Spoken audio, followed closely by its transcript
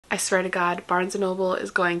I swear to God, Barnes & Noble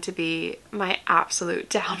is going to be my absolute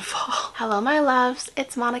downfall. Hello my loves,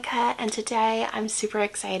 it's Monica, and today I'm super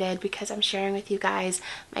excited because I'm sharing with you guys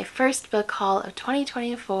my first book haul of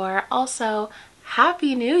 2024. Also,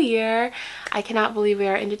 Happy New Year! I cannot believe we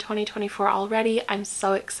are into 2024 already. I'm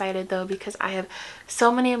so excited though because I have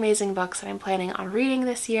so many amazing books that I'm planning on reading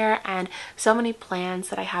this year and so many plans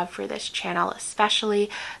that I have for this channel especially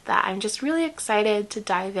that I'm just really excited to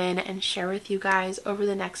dive in and share with you guys over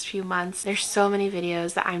the next few months. There's so many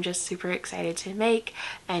videos that I'm just super excited to make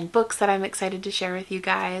and books that I'm excited to share with you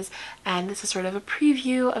guys, and this is sort of a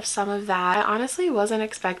preview of some of that. I honestly wasn't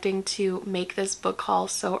expecting to make this book haul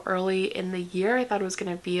so early in the year. I thought it was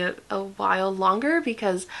going to be a while longer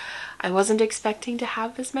because I wasn't expecting to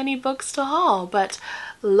have this many books to haul, but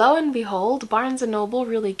lo and behold, Barnes & Noble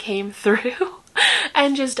really came through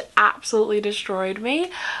and just absolutely destroyed me.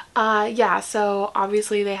 Yeah, so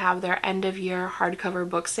obviously they have their end of year hardcover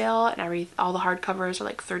book sale and all the hardcovers are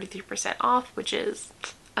like 33% off, which is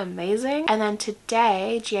amazing. And then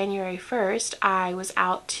today, January 1st, I was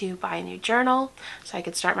out to buy a new journal so I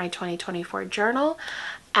could start my 2024 journal.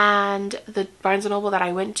 And the Barnes & Noble that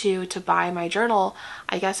I went to buy my journal,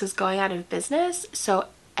 I guess, is going out of business, so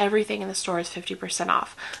everything in the store is 50%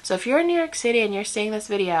 off. So if you're in New York City and you're seeing this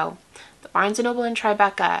video, the Barnes & Noble in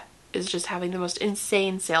Tribeca is just having the most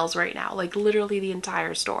insane sales right now. Like literally the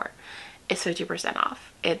entire store is 50%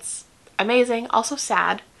 off. It's amazing. Also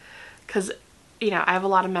sad because, you know, I have a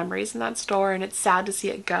lot of memories in that store and it's sad to see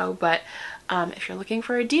it go, but if you're looking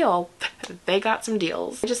for a deal, they got some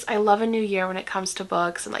deals. I love a new year when it comes to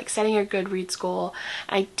books and like setting a good read goal.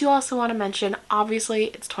 And I do also want to mention, obviously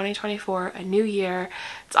it's 2024, a new year.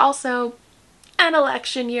 It's also an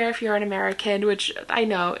election year if you're an American, which I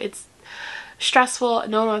know it's stressful.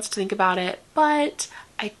 No one wants to think about it, but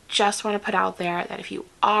I just want to put out there that if you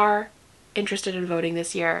are interested in voting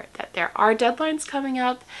this year, that there are deadlines coming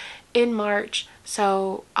up in March.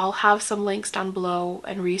 So I'll have some links down below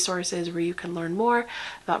and resources where you can learn more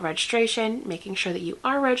about registration, making sure that you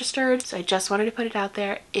are registered. So I just wanted to put it out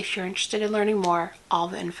there. If you're interested in learning more, all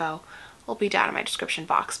the info will be down in my description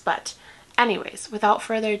box. But anyways, without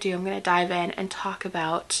further ado, I'm going to dive in and talk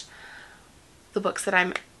about the books that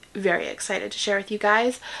I'm very excited to share with you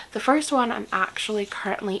guys. The first one I'm actually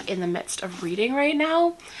currently in the midst of reading right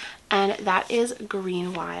now, and that is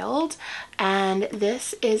Green Wild, and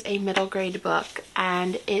this is a middle grade book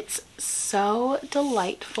and it's so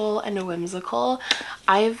delightful and whimsical.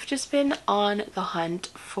 I've just been on the hunt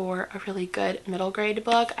for a really good middle grade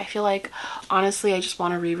book. I feel like honestly I just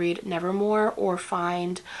want to reread Nevermore or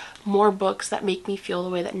find more books that make me feel the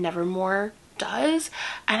way that Nevermore does,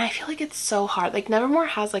 and I feel like it's so hard. Like Nevermore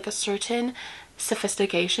has like a certain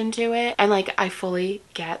sophistication to it, and like I fully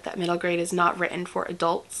get that middle grade is not written for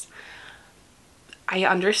adults. I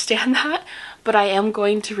understand that, but I am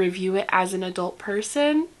going to review it as an adult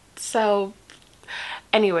person. So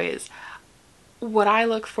anyways, what I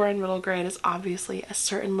look for in middle grade is obviously a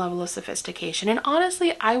certain level of sophistication, and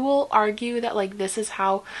honestly I will argue that like this is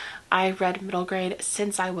how I read middle grade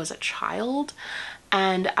since I was a child,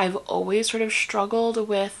 and I've always sort of struggled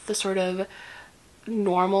with the sort of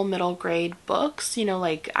normal middle grade books, you know,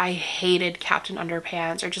 like I hated Captain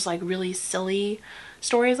Underpants or just like really silly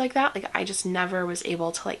stories like that. Like I just never was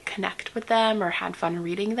able to like connect with them or had fun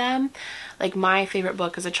reading them. Like my favorite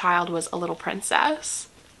book as a child was A Little Princess,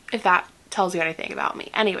 if that tells you anything about me.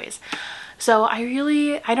 Anyways, so I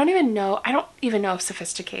don't even know if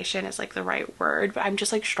sophistication is like the right word, but I'm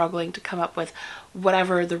just like struggling to come up with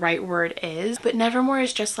whatever the right word is. But Nevermore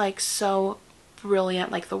is just like so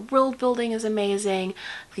brilliant. Like the world building is amazing,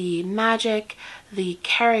 the magic, the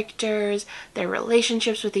characters, their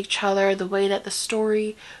relationships with each other, the way that the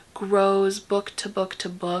story grows book to book to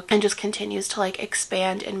book and just continues to like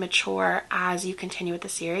expand and mature as you continue with the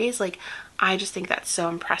series. Like I just think that's so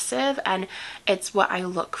impressive, and it's what I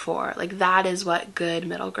look for. Like that is what good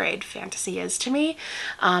middle grade fantasy is to me.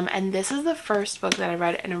 And this is the first book that I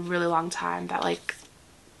read in a really long time that like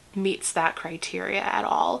meets that criteria at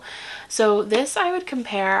all. So this I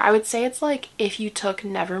would say it's like if you took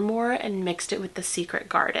Nevermore and mixed it with The Secret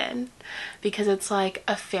Garden, because it's like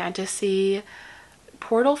a fantasy,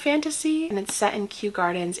 portal fantasy, and it's set in Kew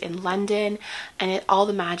Gardens in London, and all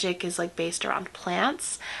the magic is like based around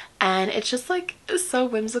plants, and it's just like so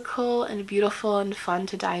whimsical and beautiful and fun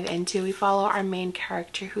to dive into. We follow our main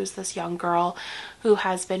character, who's this young girl who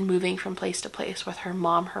has been moving from place to place with her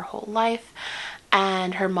mom her whole life,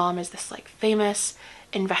 and her mom is this like famous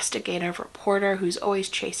investigative reporter who's always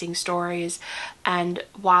chasing stories, and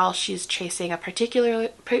while she's chasing a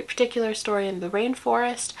particular story in the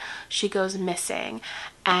rainforest, she goes missing,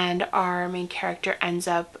 and our main character ends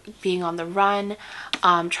up being on the run,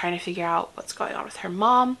 trying to figure out what's going on with her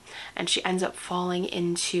mom, and she ends up falling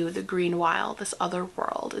into the green wild, this other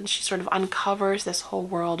world, and she sort of uncovers this whole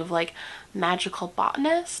world of like magical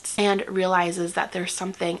botanists and realizes that there's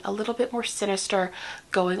something a little bit more sinister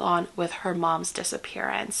going on with her mom's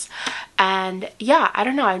disappearance. And yeah, I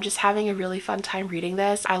don't know, I'm just having a really fun time reading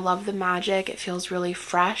this. I love the magic, it feels really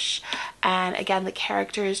fresh, and again, the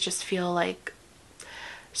characters just feel like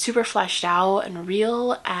super fleshed out and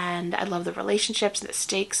real, and I love the relationships, and the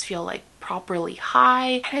stakes feel like properly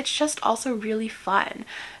high, and it's just also really fun.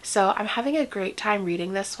 So I'm having a great time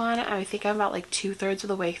reading this one. I think I'm about like 2/3 of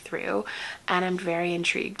the way through, and I'm very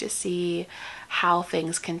intrigued to see how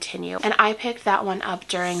things continue. And I picked that one up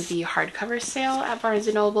during the hardcover sale at Barnes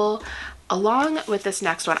 & Noble along with this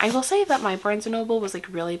next one. I will say that my Barnes & Noble was like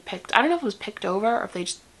really picked, I don't know if it was picked over or if they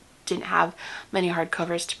just didn't have many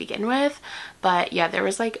hardcovers to begin with, but yeah, there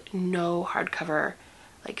was like no hardcover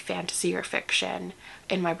like fantasy or fiction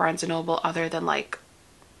in my Barnes & Noble other than like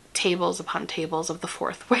tables upon tables of The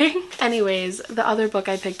Fourth Wing. Anyways, the other book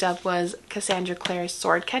I picked up was Cassandra Clare's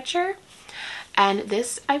Swordcatcher, and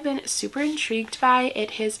this I've been super intrigued by.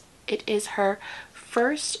 It is her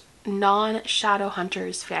first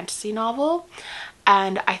non-Shadowhunters fantasy novel,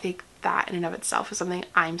 and I think that in and of itself is something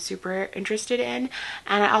I'm super interested in,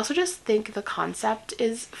 and I also just think the concept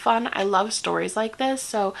is fun. I love stories like this.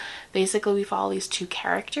 So basically we follow these two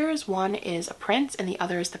characters. One is a prince and the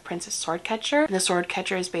other is the prince's swordcatcher, and the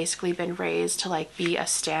swordcatcher has basically been raised to like be a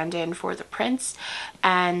stand-in for the prince,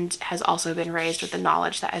 and has also been raised with the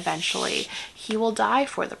knowledge that eventually he will die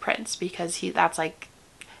for the prince, because that's like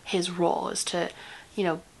his role, is to, you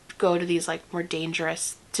know, go to these like more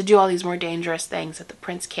dangerous, to do all these more dangerous things that the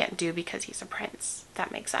prince can't do because he's a prince.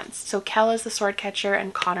 That makes sense. So Kel is the swordcatcher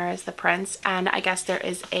and Connor is the prince, and I guess there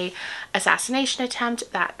is a assassination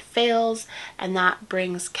attempt that fails, and that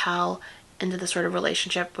brings Kel into the sort of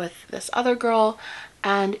relationship with this other girl.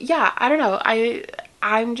 And yeah, I don't know,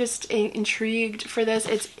 I'm just intrigued for this.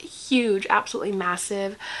 It's huge, absolutely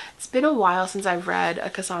massive. It's been a while since I've read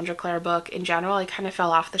a Cassandra Clare book in general. I kind of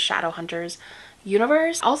fell off the Shadowhunters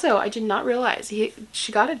universe. Also, I did not realize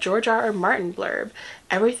she got a George R.R. Martin blurb,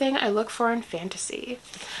 everything I look for in fantasy.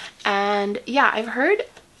 And yeah,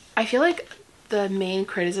 I feel like the main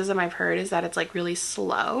criticism I've heard is that it's like really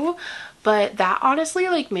slow, but that honestly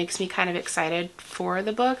like makes me kind of excited for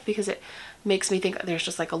the book, because it makes me think there's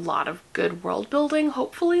just like a lot of good world building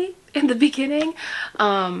hopefully in the beginning,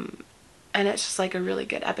 and it's just like a really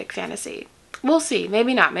good epic fantasy. We'll see,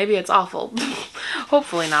 maybe not, maybe it's awful.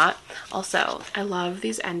 Hopefully not. Also, I love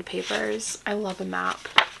these end papers. I love a map.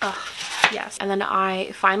 Ugh, yes. And then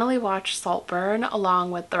I finally watched Saltburn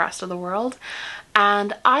along with the rest of the world,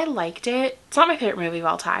 and I liked it. It's not my favorite movie of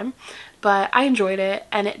all time, but I enjoyed it,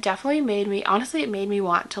 and it definitely made me, honestly, it made me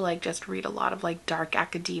want to like just read a lot of like dark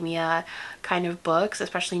academia kind of books,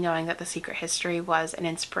 especially knowing that The Secret History was an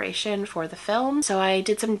inspiration for the film. So I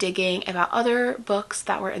did some digging about other books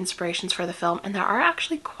that were inspirations for the film, and there are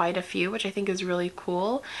actually quite a few, which I think is really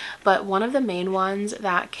cool. But one of the main ones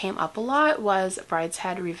that came up a lot was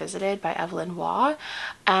Brideshead Revisited by Evelyn Waugh,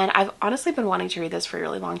 and I've honestly been wanting to read this for a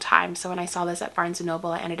really long time. So when I saw this at Barnes &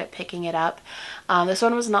 Noble, I ended up picking it up. This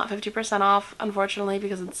one was not 50% off, unfortunately,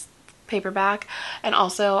 because it's paperback, and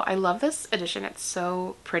also I love this edition. It's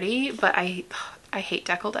so pretty, but I hate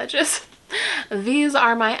deckled edges. These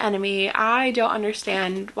are my enemy. I don't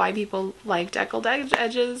understand why people like deckled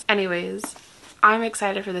edges. Anyways, I'm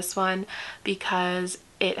excited for this one because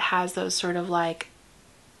it has those sort of like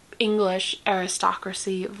English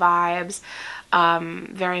aristocracy vibes,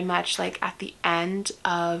 very much like at the end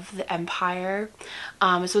of the Empire.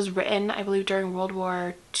 This was written, I believe, during World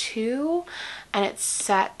War II, and it's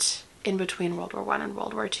set in between World War I and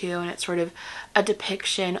World War II, and it's sort of a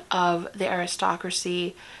depiction of the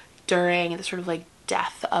aristocracy during the sort of like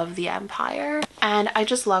death of the empire. And I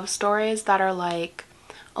just love stories that are like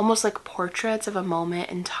almost like portraits of a moment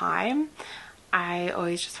in time. I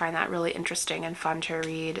always just find that really interesting and fun to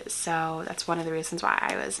read, so that's one of the reasons why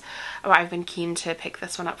I've been keen to pick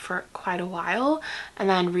this one up for quite a while. And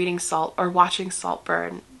then watching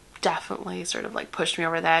Saltburn definitely sort of like pushed me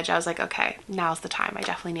over the edge. I was like, okay, now's the time. I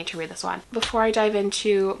definitely need to read this one. Before I dive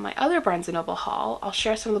into my other Barnes & Noble haul, I'll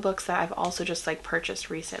share some of the books that I've also just like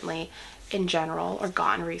purchased recently in general, or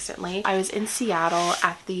gotten recently. I was in Seattle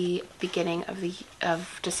at the beginning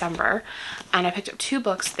of December, and I picked up 2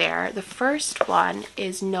 books there. The first one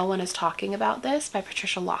is No One Is Talking About This by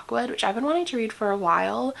Patricia Lockwood, which I've been wanting to read for a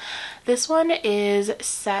while. This one is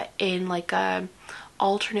set in like a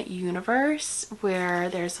alternate universe where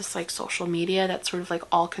there's this like social media that's sort of like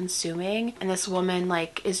all consuming, and this woman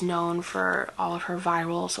like is known for all of her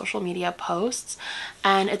viral social media posts,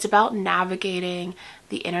 and it's about navigating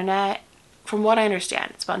the internet. From what I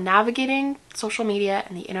understand, it's about navigating social media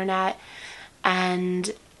and the internet,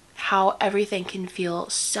 and how everything can feel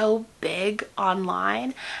so big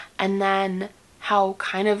online, and then how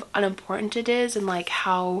kind of unimportant it is, and like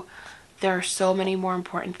how there are so many more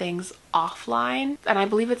important things offline. And I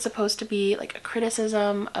believe it's supposed to be like a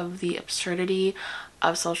criticism of the absurdity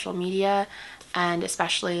of social media, and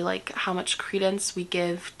especially like how much credence we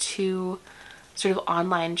give to sort of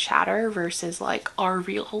online chatter versus like our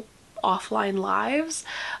real offline lives.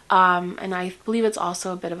 And I believe it's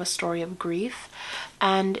also a bit of a story of grief.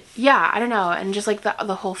 And yeah, I don't know, and just like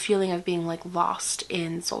the whole feeling of being like lost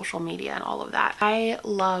in social media and all of that. I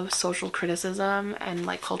love social criticism and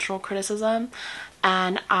like cultural criticism,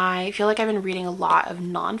 and I feel like I've been reading a lot of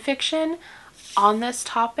nonfiction on this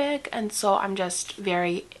topic, and so I'm just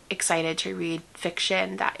very excited to read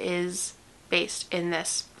fiction that is based in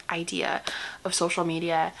this idea of social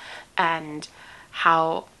media and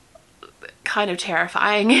how kind of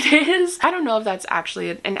terrifying it is. I don't know if that's actually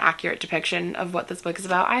an accurate depiction of what this book is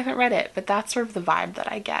about. I haven't read it, but that's sort of the vibe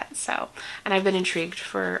that I get. So, and I've been intrigued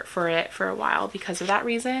for it for a while because of that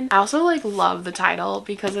reason. I also like love the title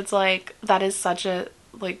because it's like, that is such a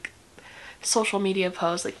like social media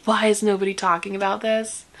post, like, why is nobody talking about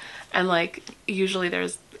this? And like usually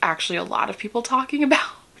there's actually a lot of people talking about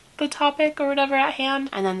the topic or whatever at hand.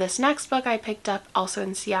 And then this next book I picked up also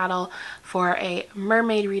in Seattle for a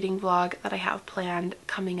mermaid reading vlog that I have planned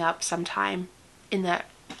coming up sometime in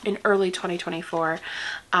early 2024,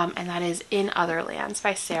 and that is In Other Lands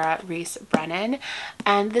by Sarah Reese Brennan.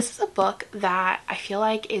 And this is a book that I feel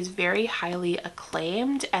like is very highly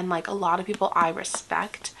acclaimed, and like a lot of people I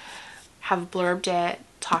respect have blurbed it,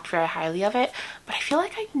 talked very highly of it, but I feel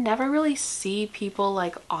like I never really see people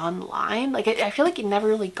like online. Like I feel like it never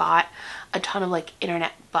really got a ton of like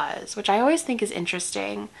internet buzz, which I always think is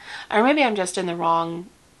interesting. Or maybe I'm just in the wrong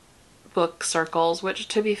book circles, which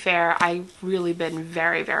to be fair, I've really been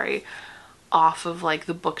very, very off of like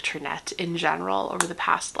the bookternet in general over the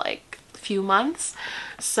past like few months.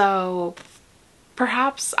 So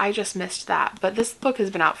perhaps I just missed that, but this book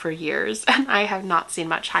has been out for years and I have not seen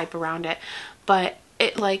much hype around it. But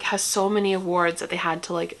it like has so many awards that they had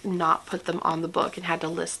to like not put them on the book and had to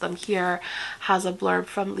list them here. Has a blurb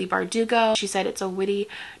from Leigh Bardugo. She said it's a witty,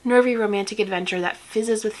 nervy romantic adventure that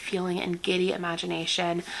fizzes with feeling and giddy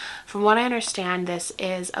imagination. From what I understand, this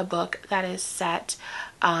is a book that is set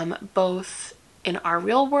both in our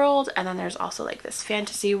real world, and then there's also like this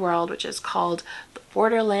fantasy world which is called the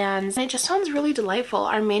Borderlands, and it just sounds really delightful.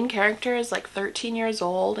 Our main character is like 13 years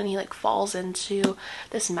old and he like falls into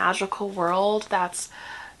this magical world that's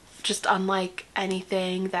just unlike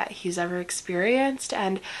anything that he's ever experienced,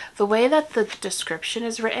 and the way that the description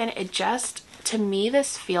is written, it just, to me,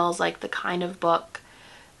 this feels like the kind of book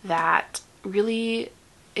that really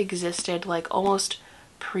existed like almost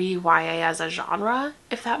pre-YA as a genre,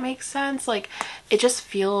 if that makes sense. Like it just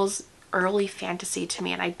feels early fantasy to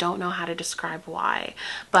me, and I don't know how to describe why,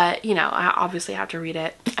 but you know, I obviously have to read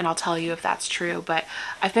it and I'll tell you if that's true. But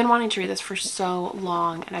I've been wanting to read this for so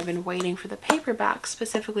long, and I've been waiting for the paperback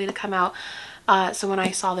specifically to come out. So when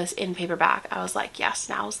I saw this in paperback, I was like, yes,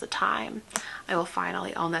 now's the time. I will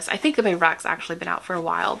finally own this. I think the paperback's actually been out for a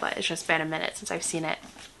while, but it's just been a minute since I've seen it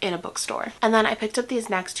in a bookstore. And then I picked up these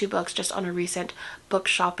next two books just on a recent book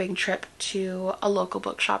shopping trip to a local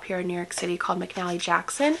bookshop here in New York City called McNally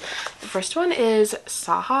Jackson. The first one is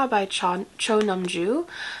Saha by Cho Namju,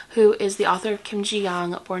 who is the author of Kim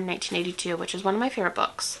Ji-young, born in 1982, which is one of my favorite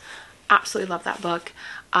books. Absolutely love that book.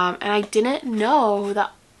 And I didn't know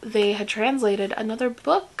that they had translated another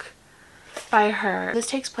book by her. This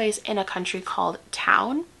takes place in a country called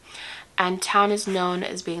Town, and Town is known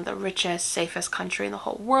as being the richest, safest country in the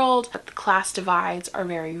whole world, but the class divides are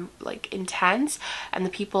very like intense, and the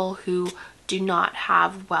people who do not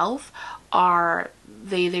have wealth are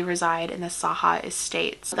they reside in the Saha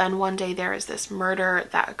estates. Then one day there is this murder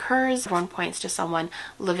that occurs. Everyone points to someone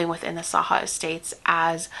living within the Saha estates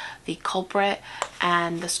as the culprit,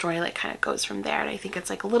 and the story like kind of goes from there. And I think it's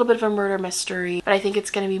like a little bit of a murder mystery, but I think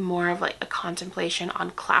it's going to be more of like a contemplation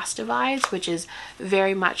on class divides, which is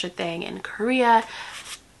very much a thing in Korea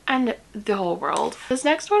and the whole world. This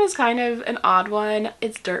next one is kind of an odd one.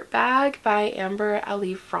 It's Dirtbag by Amber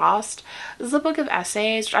Ellie Frost. This is a book of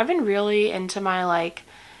essays. I've been really into my like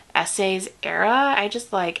essays era. I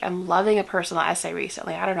just like am loving a personal essay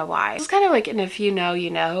recently. I don't know why. It's kind of like an if you know, you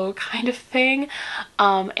know kind of thing.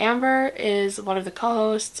 Amber is one of the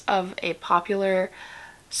co-hosts of a popular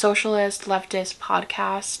socialist leftist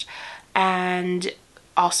podcast, and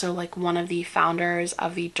also like one of the founders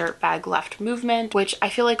of the dirtbag left movement, which I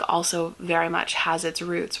feel like also very much has its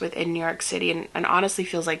roots within New York City, and honestly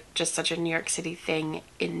feels like just such a New York City thing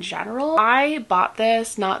in general. I bought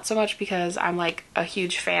this not so much because I'm like a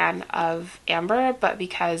huge fan of Amber, but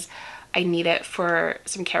because I need it for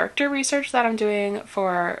some character research that I'm doing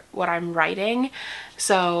for what I'm writing.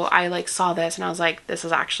 So I like saw this and I was like, this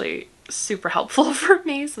is actually super helpful for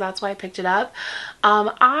me, so that's why I picked it up.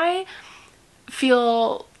 I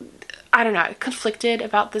feel, I don't know, conflicted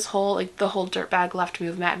about this whole, like the whole dirtbag left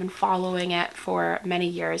movement. I've been following it for many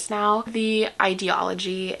years now. The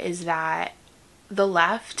ideology is that the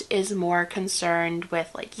left is more concerned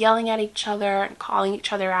with like yelling at each other and calling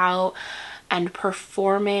each other out and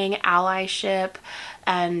performing allyship,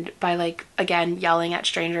 and by like again yelling at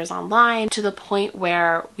strangers online, to the point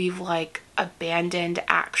where we've like abandoned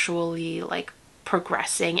actually like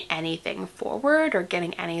progressing anything forward or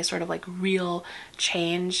getting any sort of like real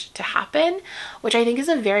change to happen, which I think is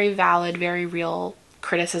a very valid, very real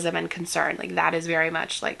criticism and concern. Like that is very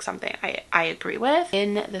much like something I agree with.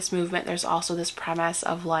 In this movement, there's also this premise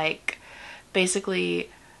of like basically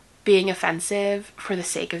being offensive for the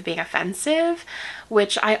sake of being offensive,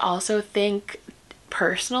 which I also think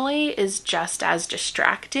personally is just as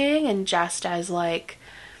distracting and just as like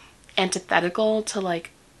antithetical to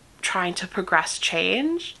like trying to progress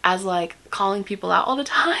change as like calling people out all the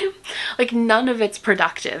time. Like none of it's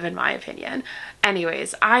productive in my opinion.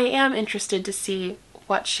 Anyways, I am interested to see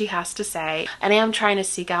what she has to say, and I am trying to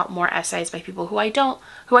seek out more essays by people who I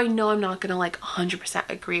know I'm not gonna like 100%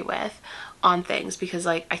 agree with on things, because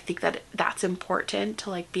like I think that that's important to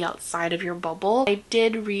like be outside of your bubble. I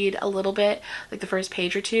did read a little bit, like the first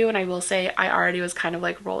page or two, and I will say I already was kind of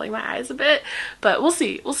like rolling my eyes a bit, but we'll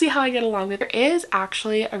see how I get along with it. There is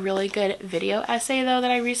actually a really good video essay though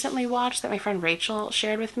that I recently watched that my friend Rachel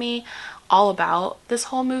shared with me, all about this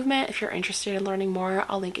whole movement. If you're interested in learning more,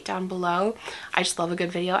 I'll link it down below. I just love a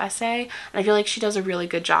good video essay, and I feel like she does a really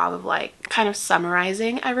good job of like kind of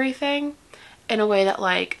summarizing everything in a way that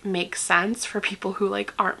like makes sense for people who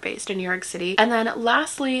like aren't based in New York City. And then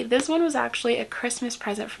lastly, this one was actually a Christmas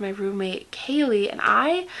present from my roommate Kaylee, and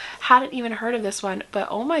I hadn't even heard of this one, but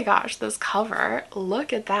oh my gosh, this cover,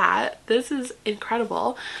 look at that. This is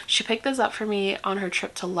incredible. She picked this up for me on her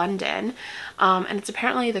trip to London, and it's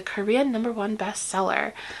apparently the Korean #1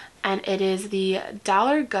 bestseller. And it is the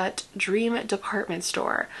Dollar Gut Dream Department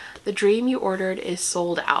Store. The dream you ordered is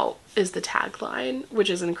sold out is the tagline, which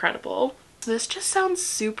is incredible. This just sounds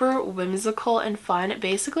super whimsical and fun.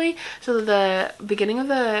 Basically, so the beginning of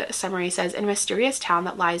the summary says, in a mysterious town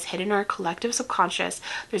that lies hidden in our collective subconscious,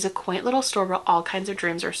 there's a quaint little store where all kinds of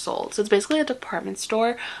dreams are sold. So it's basically a department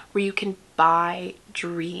store where you can buy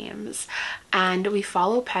dreams. And we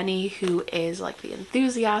follow Penny, who is like the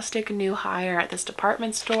enthusiastic new hire at this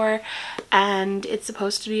department store, and it's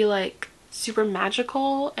supposed to be like super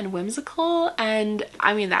magical and whimsical, and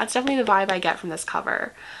I mean that's definitely the vibe I get from this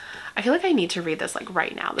cover. I feel like I need to read this like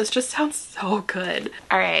right now. This just sounds so good.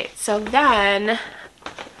 All right, so then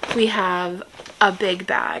we have a big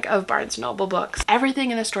bag of Barnes & Noble books.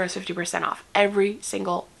 Everything in the store is 50% off, every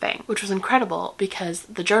single thing, which was incredible because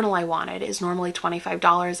the journal I wanted is normally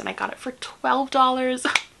 $25 and I got it for $12,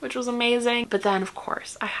 which was amazing. But then of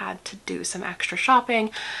course I had to do some extra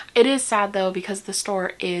shopping. It is sad though because the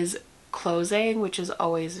store is closing, which is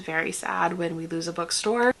always very sad when we lose a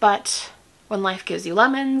bookstore, but when life gives you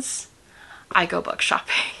lemons, I go book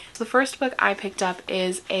shopping. So the first book I picked up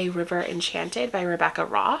is A River Enchanted by Rebecca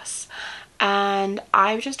Ross, and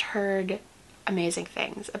I've just heard amazing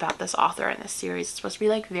things about this author and this series. It's supposed to be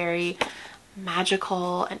like very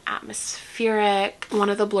magical and atmospheric. One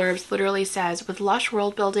of the blurbs literally says, with lush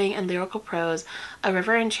world building and lyrical prose, A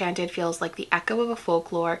River Enchanted feels like the echo of a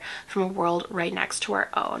folklore from a world right next to our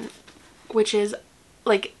own, which is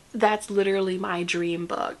like, that's literally my dream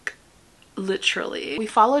book. Literally. We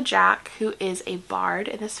follow Jack, who is a bard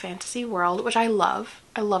in this fantasy world, which I love.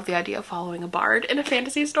 I love the idea of following a bard in a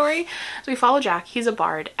fantasy story. So we follow Jack, he's a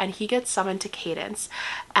bard, and he gets summoned to Cadence.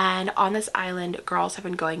 And on this island, girls have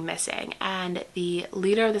been going missing. And the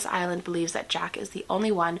leader of this island believes that Jack is the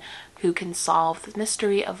only one who can solve the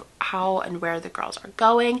mystery of how and where the girls are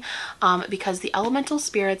going, because the elemental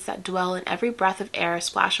spirits that dwell in every breath of air,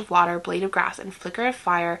 splash of water, blade of grass, and flicker of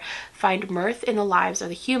fire find mirth in the lives of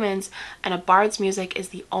the humans, and a bard's music is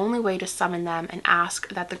the only way to summon them and ask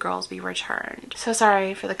that the girls be returned. So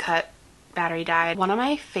sorry for the cut battery died. One of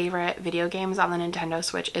my favorite video games on the Nintendo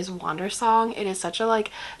Switch is Wandersong. It is such a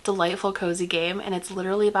like delightful cozy game, and it's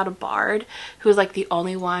literally about a bard who is like the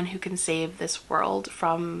only one who can save this world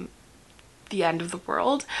from the end of the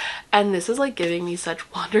world, and this is like giving me such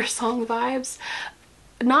Wandersong vibes.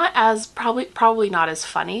 Not as probably not as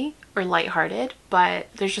funny or lighthearted, but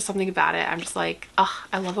there's just something about it. I'm just like, oh,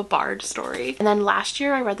 I love a bard story. And then last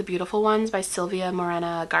year I read The Beautiful Ones by Sylvia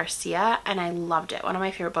Morena Garcia, and I loved it. One of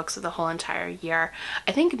my favorite books of the whole entire year.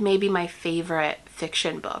 I think maybe my favorite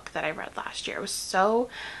fiction book that I read last year. It was so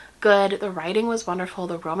good. The writing was wonderful.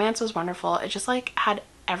 The romance was wonderful. It just like had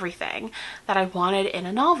everything that I wanted in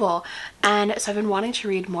a novel. And so I've been wanting to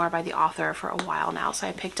read more by the author for a while now. So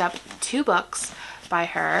I picked up 2 books by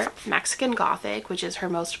her. Mexican Gothic, which is her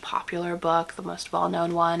most popular book, the most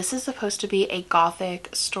well-known one. This is supposed to be a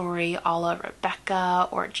Gothic story a la Rebecca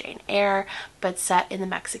or Jane Eyre, but set in the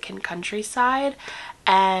Mexican countryside.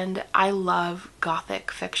 And I love Gothic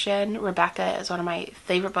fiction. Rebecca is one of my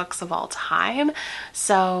favorite books of all time.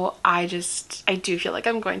 So I do feel like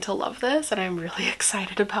I'm going to love this, and I'm really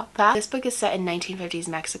excited about that. This book is set in 1950s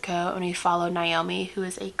Mexico, and we follow Naomi, who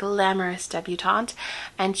is a glamorous debutante,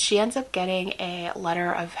 and she ends up getting a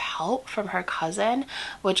letter of help from her cousin,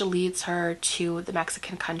 which leads her to the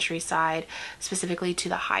Mexican countryside, specifically to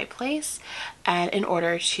the high place, and in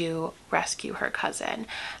order to rescue her cousin.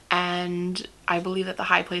 And I believe that the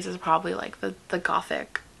high place is probably like the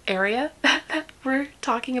Gothic area that we're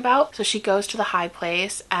talking about. So she goes to the high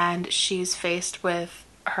place, and she's faced with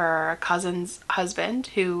her cousin's husband,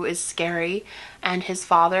 who is scary, and his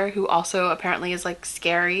father, who also apparently is like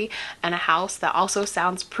scary, and a house that also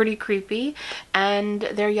sounds pretty creepy, and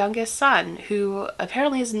their youngest son, who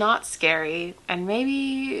apparently is not scary and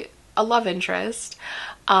maybe a love interest,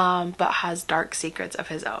 but has dark secrets of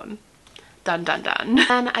his own. Dun dun dun.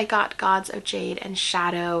 Then I got Gods of Jade and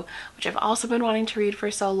Shadow, which I've also been wanting to read for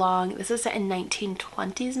so long. This is set in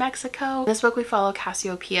 1920s Mexico. In this book we follow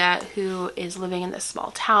Cassiopeia, who is living in this small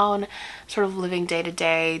town, sort of living day to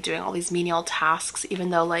day, doing all these menial tasks, even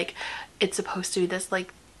though like it's supposed to be this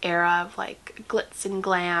like era of like glitz and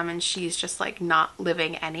glam, and she's just like not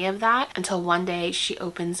living any of that, until one day she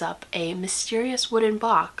opens up a mysterious wooden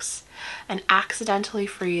box and accidentally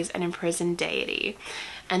frees an imprisoned deity.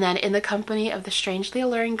 And then in the company of the strangely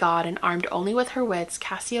alluring god and armed only with her wits,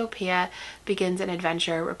 Cassiopeia begins an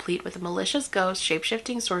adventure replete with malicious ghosts,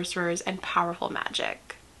 shape-shifting sorcerers, and powerful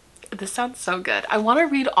magic. This sounds so good. I want to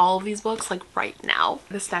read all of these books like right now.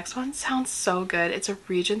 This next one sounds so good. It's a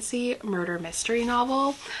Regency murder mystery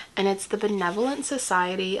novel, and it's The Benevolent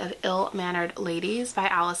Society of Ill-Mannered Ladies by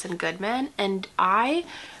Alison Goodman. And I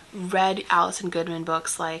read Alison Goodman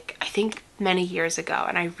books like I think many years ago,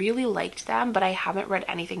 and I really liked them, but I haven't read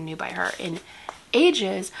anything new by her in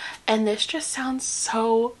ages, and this just sounds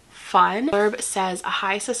so fun. The blurb says, a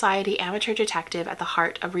high society amateur detective at the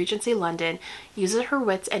heart of Regency London uses her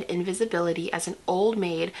wits and invisibility as an old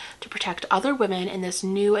maid to protect other women in this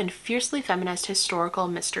new and fiercely feminist historical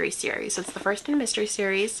mystery series. So it's the first in a mystery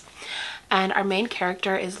series, and our main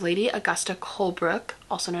character is Lady Augusta Colebrook,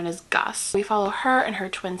 also known as Gus. We follow her and her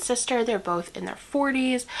twin sister. They're both in their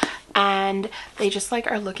 40s, and they just like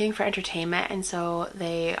are looking for entertainment, and so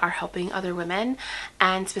they are helping other women,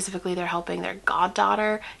 and specifically they're helping their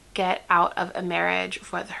goddaughter get out of a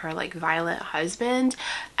marriage with her like violent husband.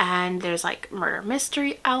 And there's like murder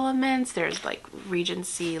mystery elements, there's like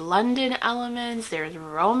Regency London elements, there's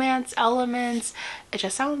romance elements. It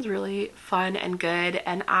just sounds really fun and good,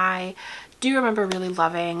 and I do remember really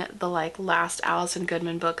loving the like last Alison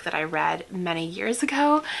Goodman book that I read many years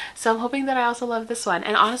ago, so I'm hoping that I also love this one.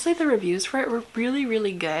 And honestly, the reviews for it were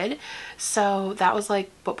really good, so that was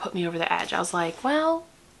like what put me over the edge. I was like, well,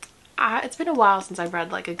 it's been a while since I've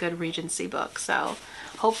read like a good Regency book, so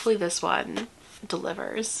hopefully this one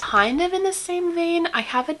delivers. Kind of in the same vein, I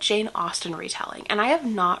have a Jane Austen retelling, and I have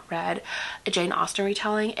not read a Jane Austen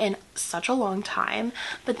retelling in such a long time,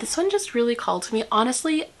 but this one just really called to me.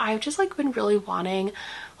 Honestly, I've just like been really wanting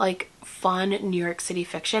like fun New York City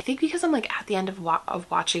fiction. I think because I'm like at the end of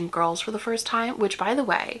watching Girls for the first time, which by the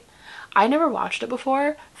way, I never watched it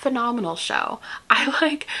before. Phenomenal show. I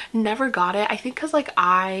like never got it. I think because like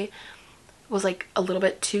I was like a little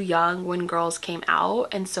bit too young when Girls came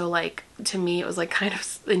out, and so like to me it was like kind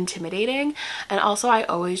of intimidating, and also I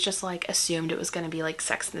always just like assumed it was going to be like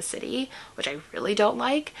Sex and the City, which I really don't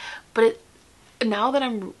like. But now that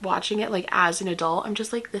I'm watching it like as an adult, I'm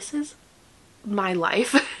just like, this is my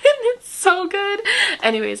life and it's so good.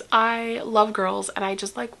 Anyways, I love Girls, and I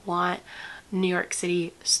just like want New York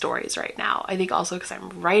City stories right now. I think also because I'm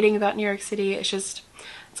writing about New York City, it's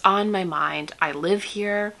on my mind. I live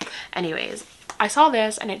here. Anyways, I saw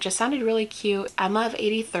this and it just sounded really cute. Emma of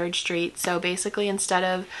 83rd Street. So basically, instead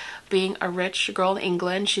of being a rich girl in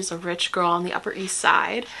England, she's a rich girl on the Upper East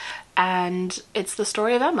Side. And it's the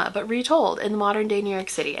story of Emma, but retold in the modern day New York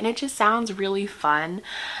City. And it just sounds really fun.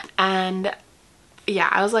 And yeah,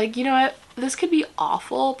 I was like, you know what? This could be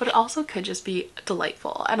awful, but it also could just be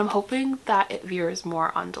delightful. And I'm hoping that it veers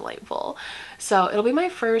more on delightful. So it'll be my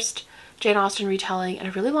first Jane Austen retelling in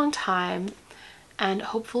a really long time. And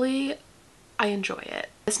hopefully I enjoy it.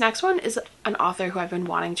 This next one is an author who I've been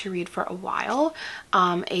wanting to read for a while,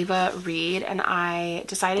 Ava Reid, and I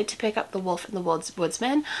decided to pick up The Wolf and the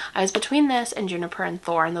Woodsman. I was between this and Juniper and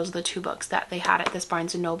Thorn. Those are the two books that they had at this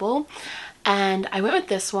Barnes & Noble. And I went with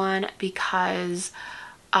this one because,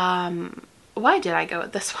 why did I go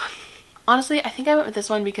with this one? Honestly, I think I went with this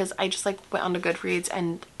one because I just like went on to Goodreads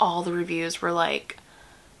and all the reviews were like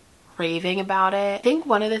raving about it. I think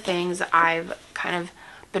one of the things that I've kind of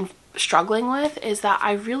been struggling with is that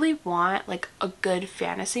I really want like a good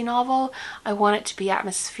fantasy novel. I want it to be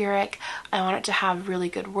atmospheric. I want it to have really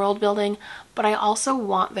good world building, but I also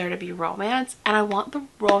want there to be romance, and I want the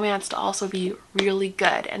romance to also be really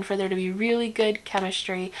good and for there to be really good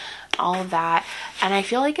chemistry and all of that. And I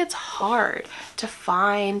feel like it's hard to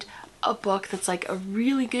find a book that's like a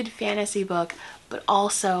really good fantasy book but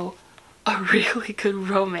also a really good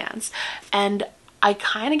romance. And I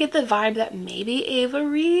kind of get the vibe that maybe Ava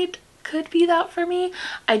Reid could be that for me.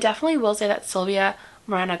 I definitely will say that Sylvia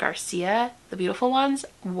Moreno Garcia, The Beautiful Ones,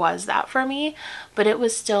 was that for me, but it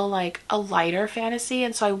was still like a lighter fantasy,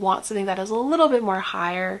 and so I want something that is a little bit more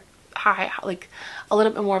like a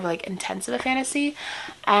little bit more of like intensive a fantasy,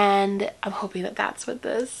 and I'm hoping that that's what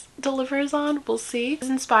this delivers on. We'll see. It's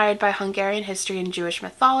inspired by Hungarian history and Jewish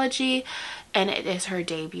mythology, and it is her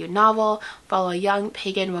debut novel. Follow a young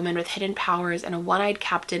pagan woman with hidden powers and a one-eyed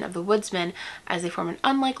captain of the woodsmen as they form an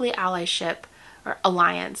unlikely allyship or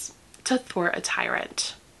alliance to thwart a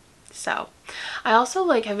tyrant. So I also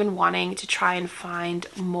like have been wanting to try and find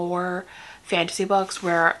more fantasy books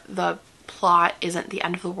where the plot isn't the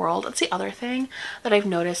end of the world. That's the other thing that I've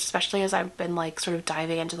noticed, especially as I've been like sort of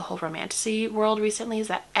diving into the whole romantasy world recently, is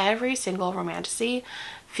that every single romantasy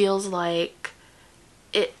feels like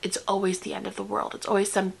it's always the end of the world. It's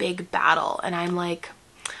always some big battle, and I'm like,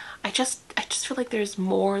 I just feel like there's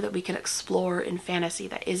more that we can explore in fantasy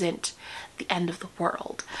that isn't the end of the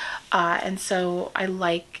world. And so I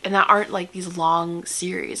like, and that aren't like these long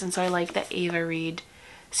series, and so I like that Ava Reid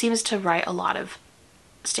seems to write a lot of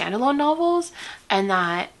standalone novels, and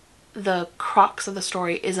that the crux of the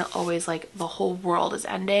story isn't always like the whole world is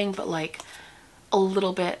ending, but like a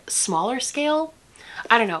little bit smaller scale.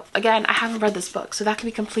 I don't know. Again, I haven't read this book, so that could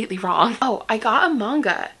be completely wrong. Oh, I got a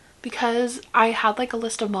manga because I had like a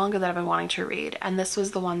list of manga that I've been wanting to read, and this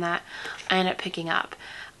was the one that I ended up picking up.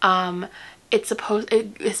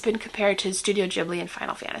 It's been compared to Studio Ghibli and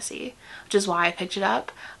Final Fantasy, which is why I picked it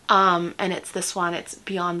up. And it's this one, it's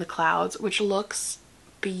Beyond the Clouds, which looks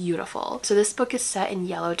beautiful. So this book is set in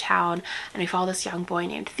Yellowtown, and we follow this young boy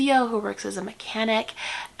named Theo who works as a mechanic,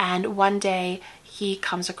 and one day he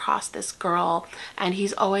comes across this girl, and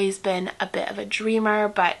he's always been a bit of a dreamer,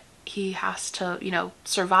 but he has to, you know,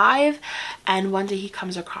 survive. And one day he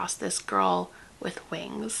comes across this girl with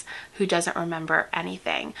wings who doesn't remember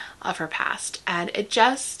anything of her past, and it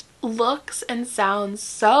just looks and sounds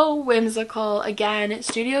so whimsical. Again,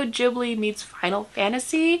 Studio Ghibli meets Final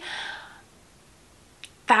Fantasy.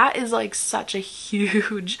 That is like such a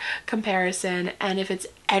huge comparison, and if it's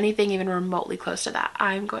anything even remotely close to that,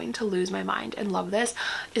 I'm going to lose my mind and love this.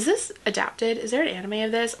 Is this adapted? Is there an anime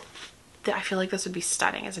of this? I feel like this would be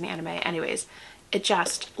stunning as an anime. Anyways, it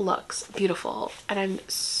just looks beautiful, and I'm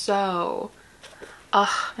so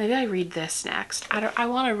maybe I read this next. I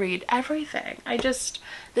want to read everything. This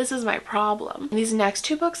is my problem. These next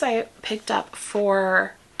two books I picked up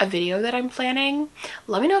for a video that I'm planning.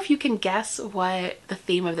 Let me know if you can guess what the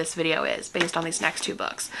theme of this video is based on these next two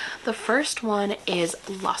books. The first one is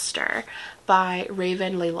Luster by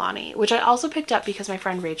Raven Leilani, which I also picked up because my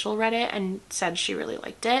friend Rachel read it and said she really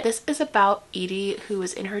liked it. This is about Edie, who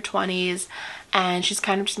is in her 20s, and she's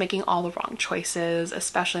kind of just making all the wrong choices,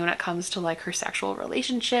 especially when it comes to like her sexual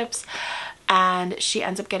relationships. And she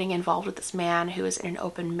ends up getting involved with this man who is in an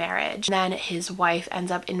open marriage. And then his wife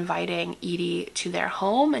ends up inviting Edie to their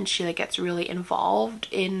home, and she like gets really involved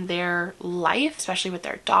in their life, especially with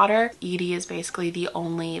their daughter. Edie is basically the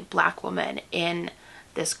only Black woman in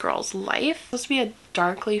this girl's life. It's supposed to be a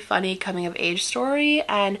darkly funny coming of age story,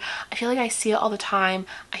 and I feel like I see it all the time.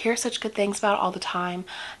 I hear such good things about it all the time,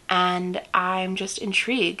 and I'm just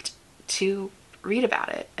intrigued to read about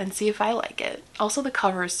it and see if I like it. Also, the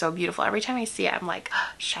cover is so beautiful. Every time I see it, I'm like,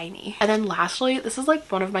 shiny. And then lastly, this is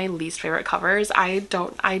like one of my least favorite covers. I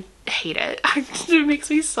hate it. It makes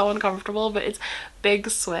me so uncomfortable, but it's Big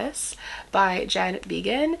Swiss by Jen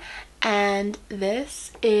Began. And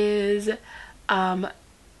this is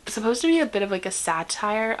supposed to be a bit of like a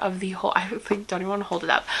satire of the whole, I like don't even want to hold it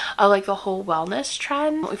up, of like the whole wellness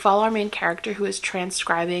trend. We follow our main character who is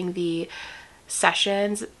transcribing the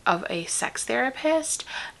sessions of a sex therapist,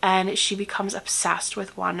 and she becomes obsessed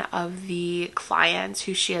with one of the clients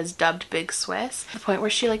who she has dubbed Big Swiss, to the point where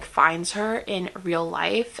she like finds her in real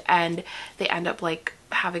life and they end up like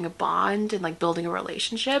having a bond and like building a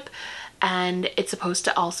relationship. And it's supposed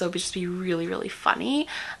to also just be really, really funny,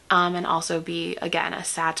 and also be, again, a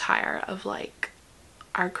satire of like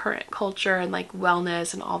our current culture and like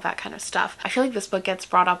wellness and all that kind of stuff. I feel like this book gets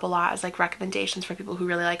brought up a lot as like recommendations for people who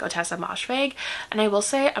really like Ottessa Moshfegh, and I will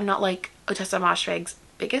say I'm not like Ottessa Moshfegh's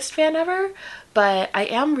biggest fan ever, but I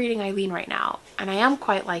am reading Eileen right now and I am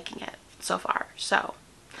quite liking it so far, so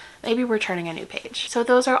maybe we're turning a new page. So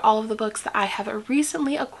those are all of the books that I have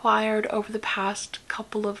recently acquired over the past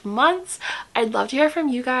couple of months. I'd love to hear from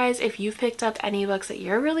you guys if you've picked up any books that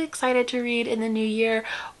you're really excited to read in the new year,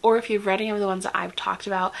 or if you've read any of the ones that I've talked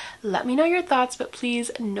about. Let me know your thoughts, but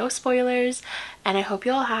please no spoilers. And I hope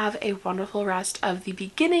you all have a wonderful rest of the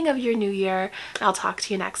beginning of your new year, and I'll talk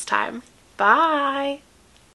to you next time. Bye!